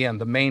did. Again,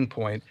 the main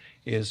point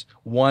is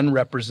one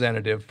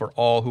representative for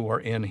all who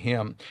are in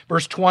him.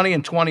 Verse 20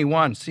 and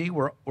 21, see,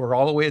 we're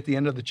all the way at the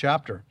end of the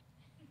chapter.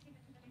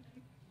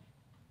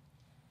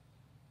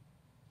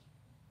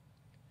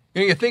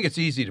 You think it's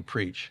easy to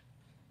preach.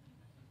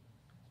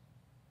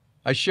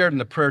 I shared in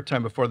the prayer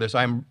time before this,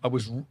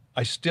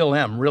 I still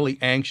am really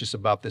anxious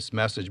about this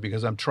message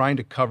because I'm trying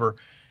to cover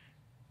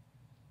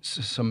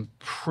some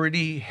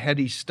pretty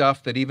heady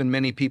stuff that even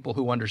many people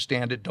who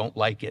understand it don't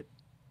like it.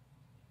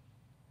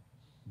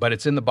 But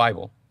it's in the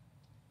Bible,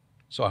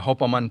 so I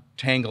hope I'm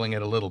untangling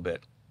it a little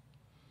bit.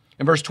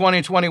 In verse 20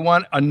 and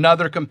 21,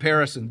 another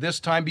comparison, this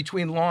time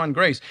between law and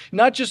grace.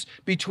 Not just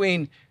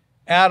between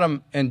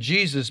Adam and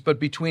Jesus, but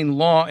between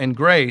law and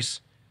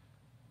grace.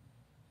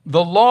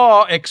 The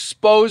law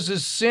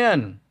exposes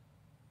sin.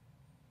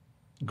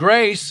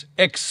 Grace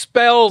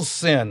expels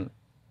sin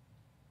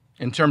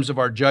in terms of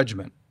our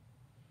judgment.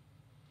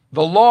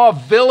 The law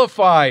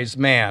vilifies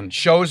man,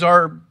 shows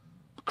our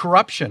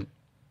corruption.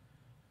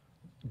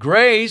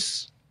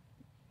 Grace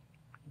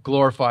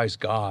glorifies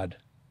God.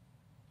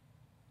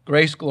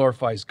 Grace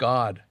glorifies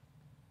God.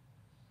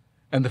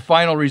 And the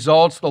final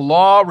results, the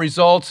law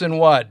results in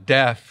what?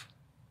 Death.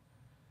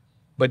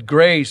 But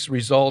grace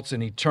results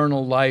in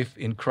eternal life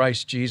in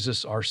Christ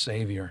Jesus, our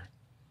Savior.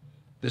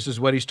 This is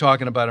what he's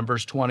talking about in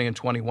verse 20 and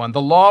 21. The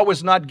law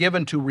was not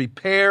given to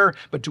repair,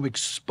 but to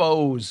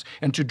expose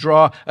and to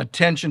draw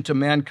attention to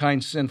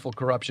mankind's sinful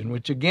corruption.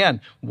 Which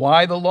again,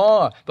 why the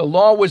law? The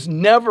law was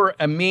never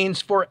a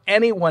means for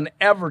anyone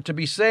ever to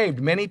be saved.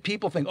 Many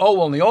people think, oh,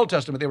 well, in the Old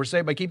Testament, they were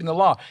saved by keeping the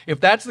law.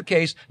 If that's the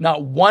case,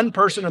 not one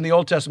person in the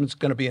Old Testament is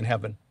going to be in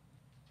heaven.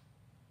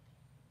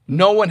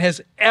 No one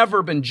has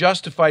ever been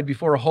justified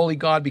before a holy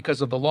God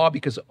because of the law,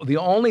 because the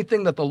only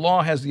thing that the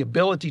law has the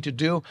ability to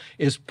do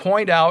is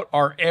point out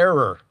our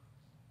error.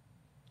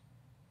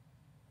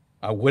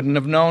 I wouldn't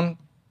have known.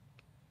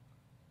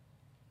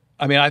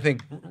 I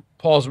think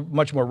Paul's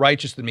much more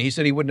righteous than me. He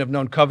said he wouldn't have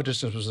known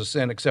covetousness was a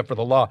sin except for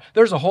the law.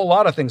 There's a whole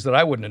lot of things that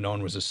I wouldn't have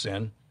known was a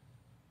sin,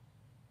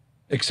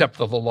 except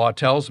that the law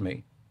tells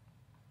me.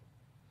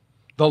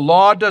 The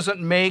law doesn't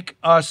make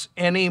us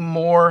any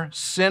more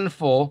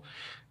sinful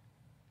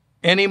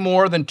any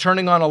more than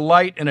turning on a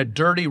light in a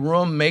dirty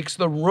room makes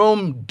the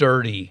room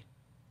dirty.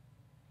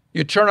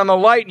 You turn on the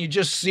light and you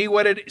just see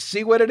what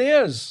it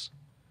is.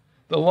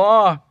 The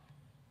law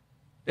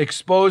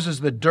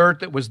exposes the dirt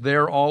that was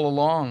there all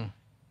along.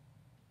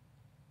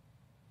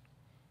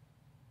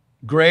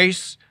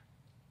 Grace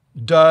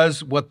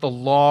does what the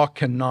law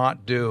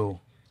cannot do.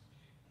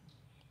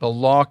 The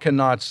law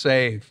cannot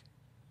save.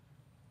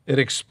 It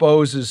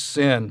exposes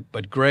sin,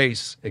 but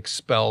grace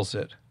expels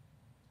it.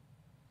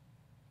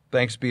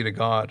 Thanks be to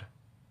God.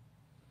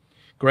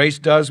 Grace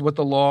does what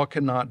the law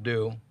cannot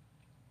do.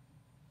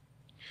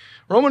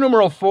 Roman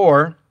numeral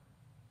 4,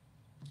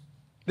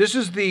 this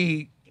is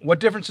the what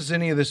difference does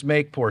any of this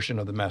make portion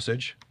of the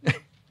message.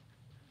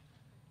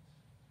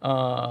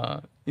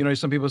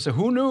 Some people say,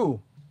 who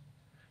knew?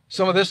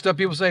 Some of this stuff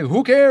people say,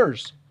 who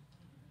cares?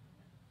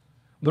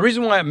 The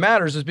reason why it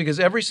matters is because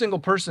every single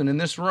person in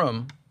this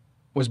room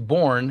was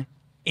born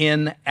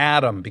in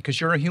Adam, because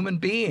you're a human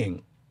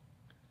being.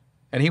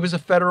 And he was a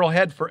federal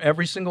head for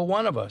every single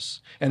one of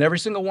us. And every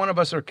single one of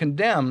us are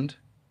condemned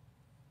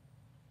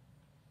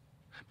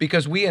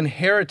because we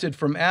inherited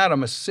from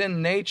Adam a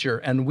sin nature,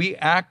 and we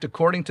act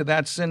according to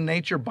that sin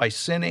nature by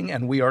sinning,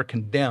 and we are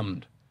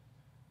condemned.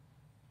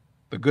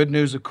 The good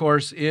news, of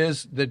course,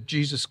 is that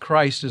Jesus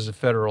Christ is a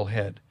federal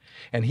head,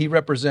 and he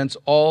represents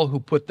all who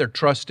put their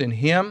trust in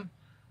him.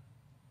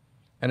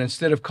 And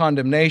instead of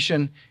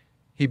condemnation,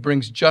 he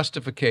brings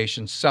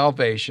justification,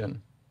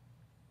 salvation.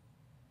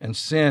 And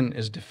sin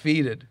is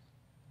defeated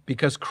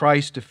because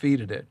Christ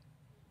defeated it.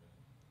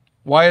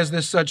 Why is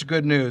this such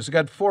good news? I've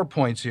got 4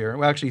 points here.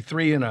 Well, actually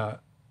 3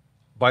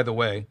 by the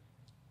way.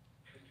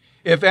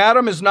 If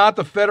Adam is not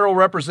the federal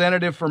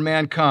representative for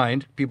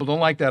mankind, people don't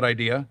like that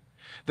idea,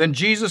 then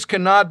Jesus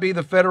cannot be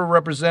the federal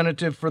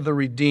representative for the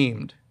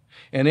redeemed.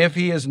 And if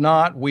he is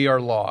not, we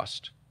are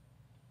lost.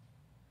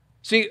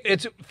 See,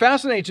 it's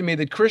fascinating to me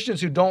that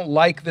Christians who don't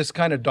like this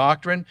kind of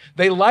doctrine,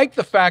 they like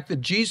the fact that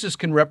Jesus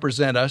can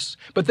represent us,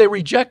 but they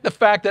reject the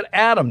fact that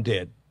Adam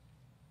did.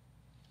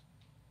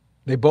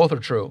 They both are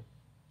true.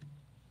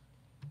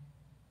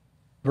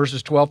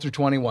 Verses 12 through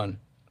 21,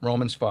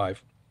 Romans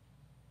 5.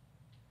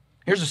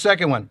 Here's the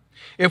second one.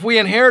 If we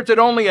inherited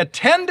only a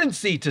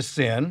tendency to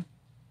sin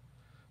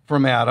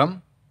from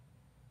Adam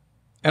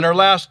and are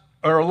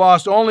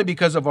lost only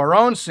because of our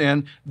own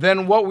sin,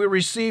 then what we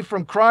receive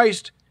from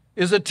Christ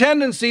is a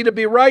tendency to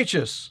be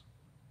righteous.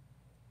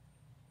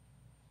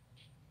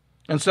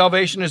 And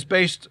salvation is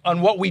based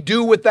on what we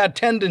do with that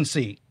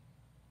tendency,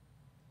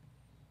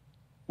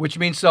 which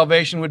means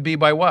salvation would be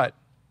by what?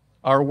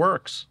 Our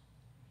works.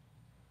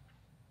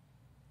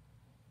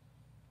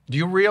 Do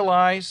you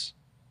realize?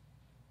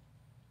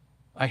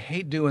 I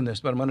hate doing this,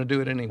 but I'm going to do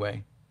it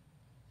anyway.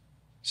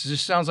 This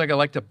just sounds like I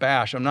like to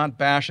bash. I'm not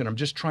bashing. I'm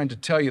just trying to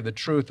tell you the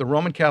truth. The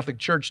Roman Catholic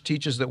Church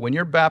teaches that when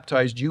you're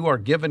baptized, you are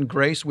given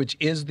grace, which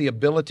is the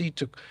ability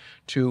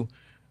to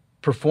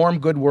perform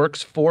good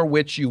works for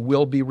which you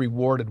will be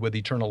rewarded with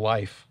eternal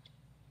life.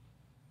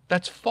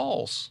 That's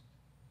false.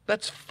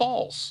 That's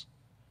false.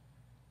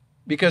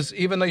 Because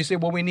even though you say,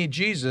 well, we need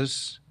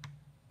Jesus,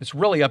 it's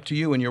really up to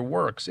you and your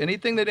works.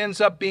 Anything that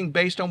ends up being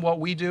based on what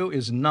we do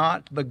is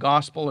not the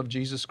gospel of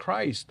Jesus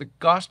Christ. The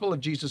gospel of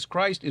Jesus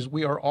Christ is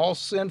we are all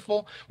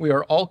sinful. We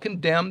are all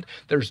condemned.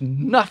 There's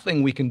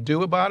nothing we can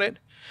do about it.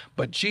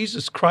 But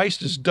Jesus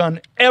Christ has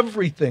done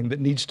everything that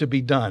needs to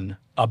be done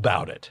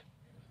about it.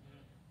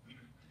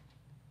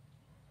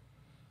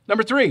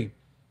 Number 3,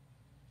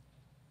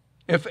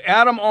 if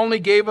Adam only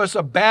gave us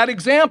a bad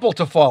example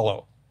to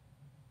follow.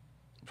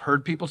 I've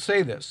heard people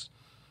say this.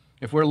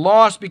 If we're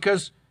lost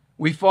because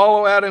we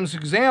follow Adam's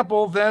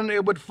example, then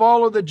it would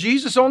follow that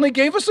Jesus only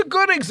gave us a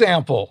good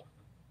example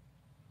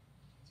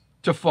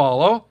to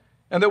follow,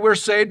 and that we're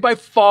saved by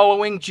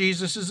following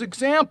Jesus'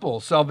 example.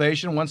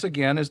 Salvation, once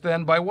again, is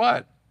then by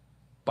what?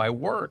 By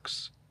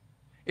works.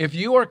 If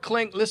you are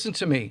listen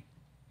to me.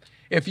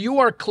 If you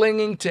are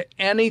clinging to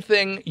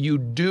anything you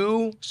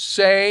do,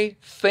 say,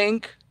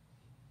 think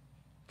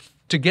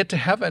to get to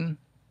heaven,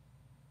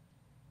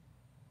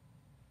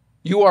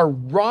 you are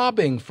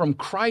robbing from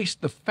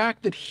Christ the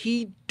fact that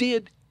he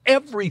did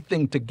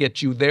everything to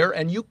get you there,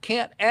 and you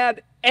can't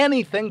add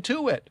anything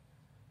to it.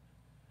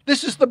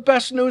 This is the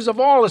best news of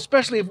all,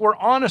 especially if we're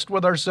honest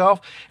with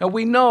ourselves. And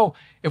we know,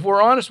 if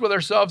we're honest with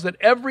ourselves, that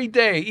every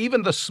day,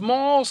 even the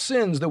small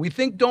sins that we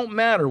think don't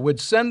matter would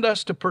send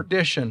us to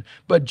perdition.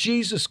 But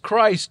Jesus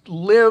Christ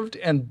lived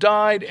and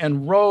died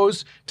and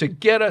rose to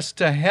get us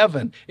to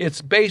heaven.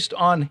 It's based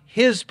on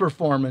his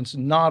performance,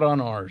 not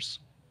on ours.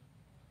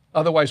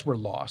 Otherwise, we're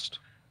lost.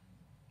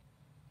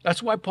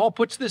 That's why Paul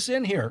puts this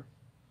in here.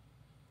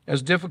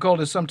 As difficult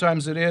as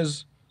sometimes it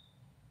is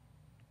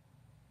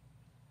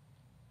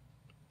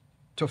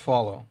to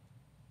follow.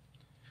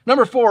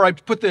 Number 4, I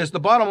put this, the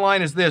bottom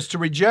line is this: to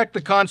reject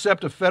the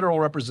concept of federal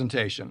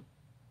representation.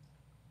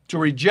 To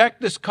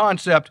reject this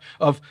concept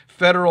of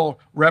federal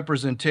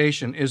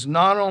representation is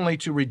not only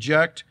to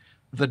reject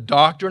the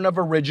doctrine of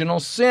original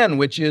sin,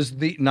 which is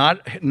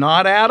not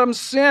Adam's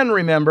sin,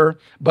 remember,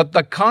 but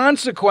the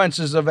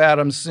consequences of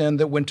Adam's sin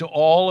that went to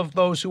all of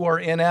those who are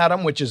in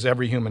Adam, which is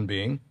every human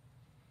being.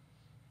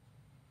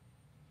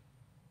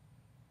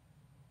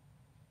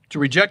 To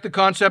reject the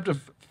concept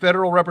of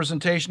federal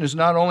representation is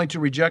not only to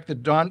reject the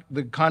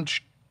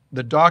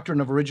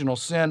doctrine of original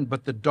sin,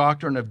 but the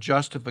doctrine of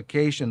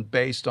justification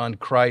based on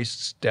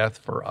Christ's death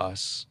for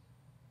us.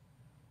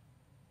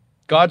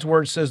 God's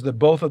word says that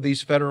both of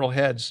these federal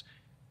heads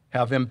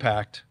have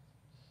impact.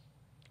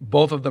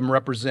 Both of them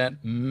represent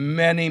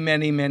many,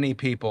 many, many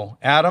people.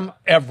 Adam,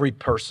 every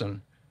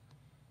person.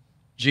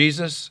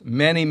 Jesus,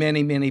 many,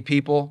 many, many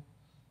people,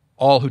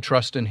 all who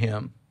trust in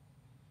him.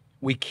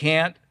 We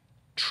can't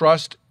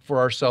trust for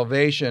our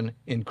salvation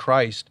in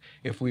Christ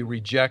if we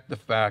reject the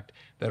fact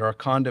that our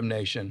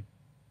condemnation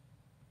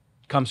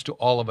comes to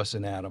all of us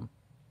in Adam.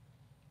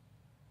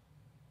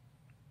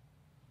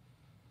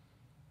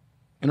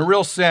 In a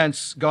real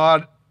sense,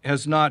 God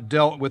has not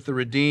dealt with the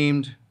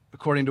redeemed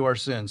according to our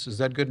sins. Is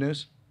that good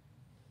news?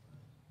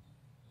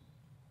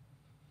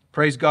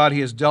 Praise God,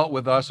 he has dealt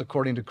with us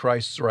according to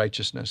Christ's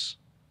righteousness.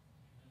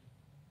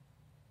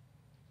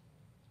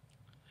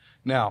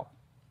 Now,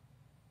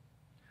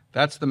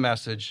 that's the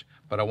message,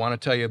 but I want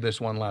to tell you this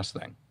one last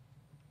thing.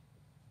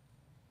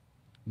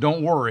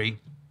 Don't worry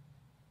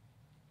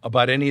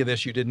about any of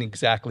this you didn't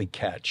exactly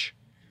catch.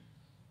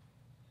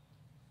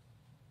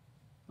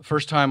 The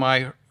first time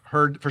I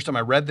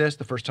read this,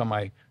 the first time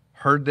I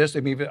heard this,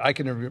 I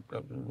can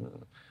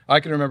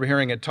remember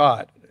hearing it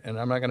taught, and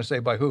I'm not going to say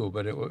by who,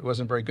 but it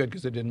wasn't very good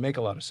because it didn't make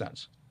a lot of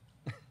sense.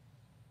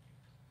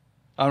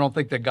 I don't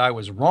think that guy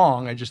was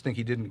wrong. I just think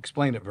he didn't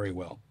explain it very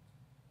well.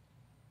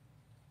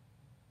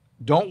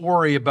 Don't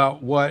worry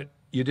about what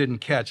you didn't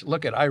catch.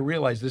 Look, I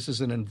realize this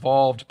is an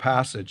involved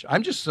passage.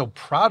 I'm just so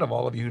proud of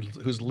all of you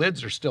whose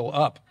lids are still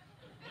up.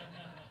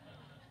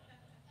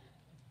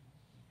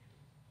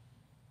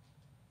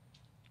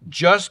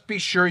 Just be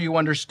sure you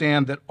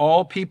understand that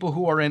all people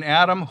who are in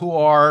Adam, who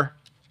are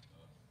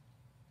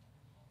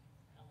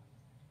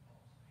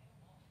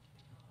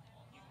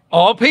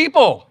all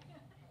people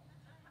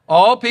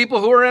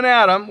who are in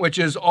Adam, which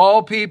is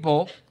all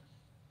people,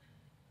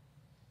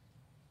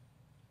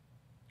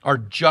 are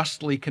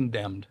justly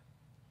condemned.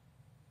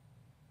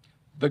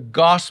 The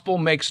gospel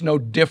makes no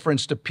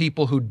difference to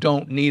people who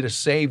don't need a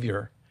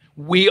Savior.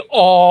 We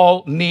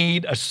all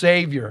need a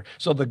Savior.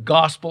 So the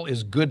gospel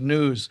is good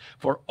news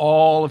for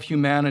all of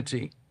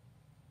humanity.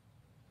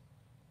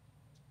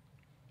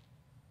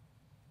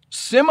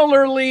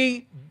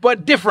 Similarly,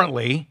 but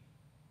differently,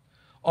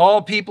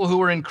 all people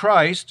who are in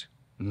Christ,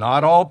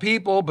 not all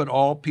people, but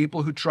all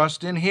people who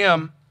trust in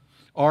Him,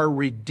 are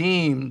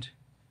redeemed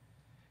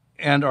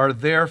and are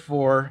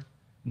therefore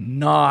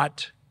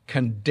not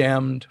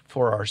condemned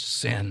for our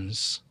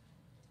sins.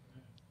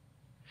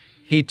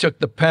 He took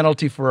the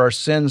penalty for our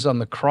sins on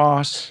the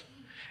cross,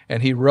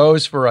 and He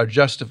rose for our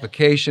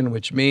justification,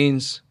 which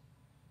means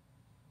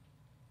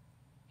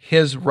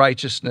His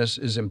righteousness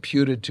is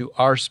imputed to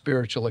our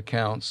spiritual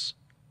accounts,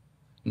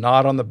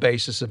 not on the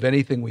basis of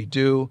anything we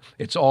do.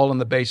 It's all on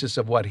the basis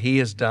of what He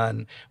has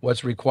done.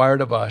 What's required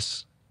of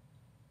us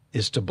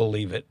is to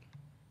believe it,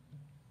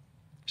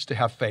 is to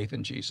have faith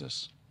in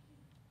Jesus.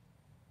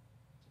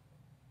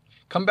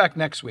 Come back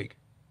next week.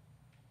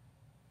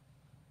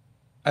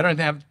 I don't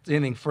have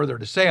anything further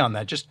to say on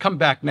that. Just come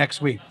back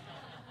next week.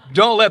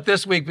 Don't let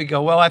this week be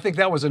go, well, I think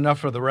that was enough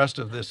for the rest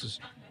of this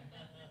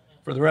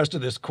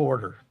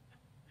quarter.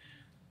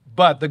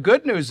 But the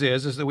good news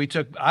is that we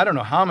took, I don't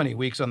know how many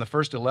weeks on the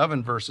first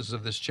 11 verses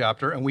of this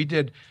chapter, and we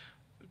did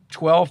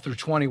 12 through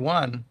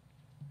 21.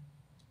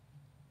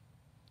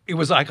 It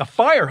was like a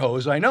fire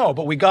hose, I know,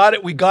 but we got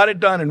it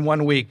done in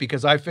 1 week,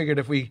 because I figured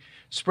if we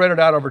spread it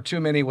out over too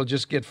many, we'll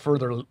just get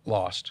further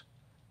lost.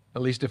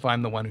 At least if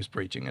I'm the one who's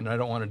preaching, and I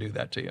don't want to do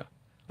that to you.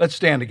 Let's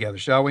stand together,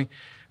 shall we?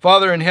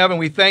 Father in heaven,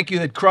 we thank you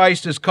that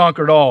Christ has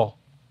conquered all.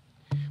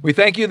 We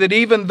thank you that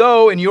even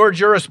though in your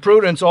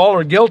jurisprudence all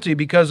are guilty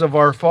because of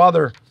our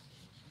father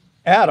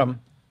Adam,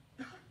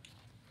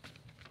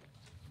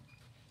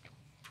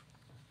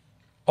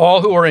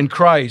 all who are in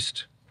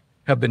Christ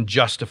have been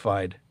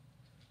justified,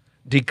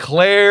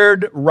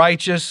 declared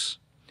righteous,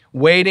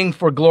 waiting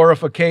for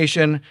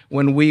glorification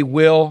when we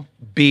will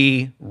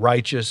be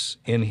righteous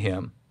in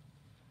Him.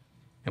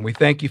 And we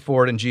thank you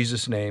for it in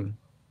Jesus' name.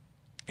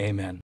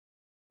 Amen.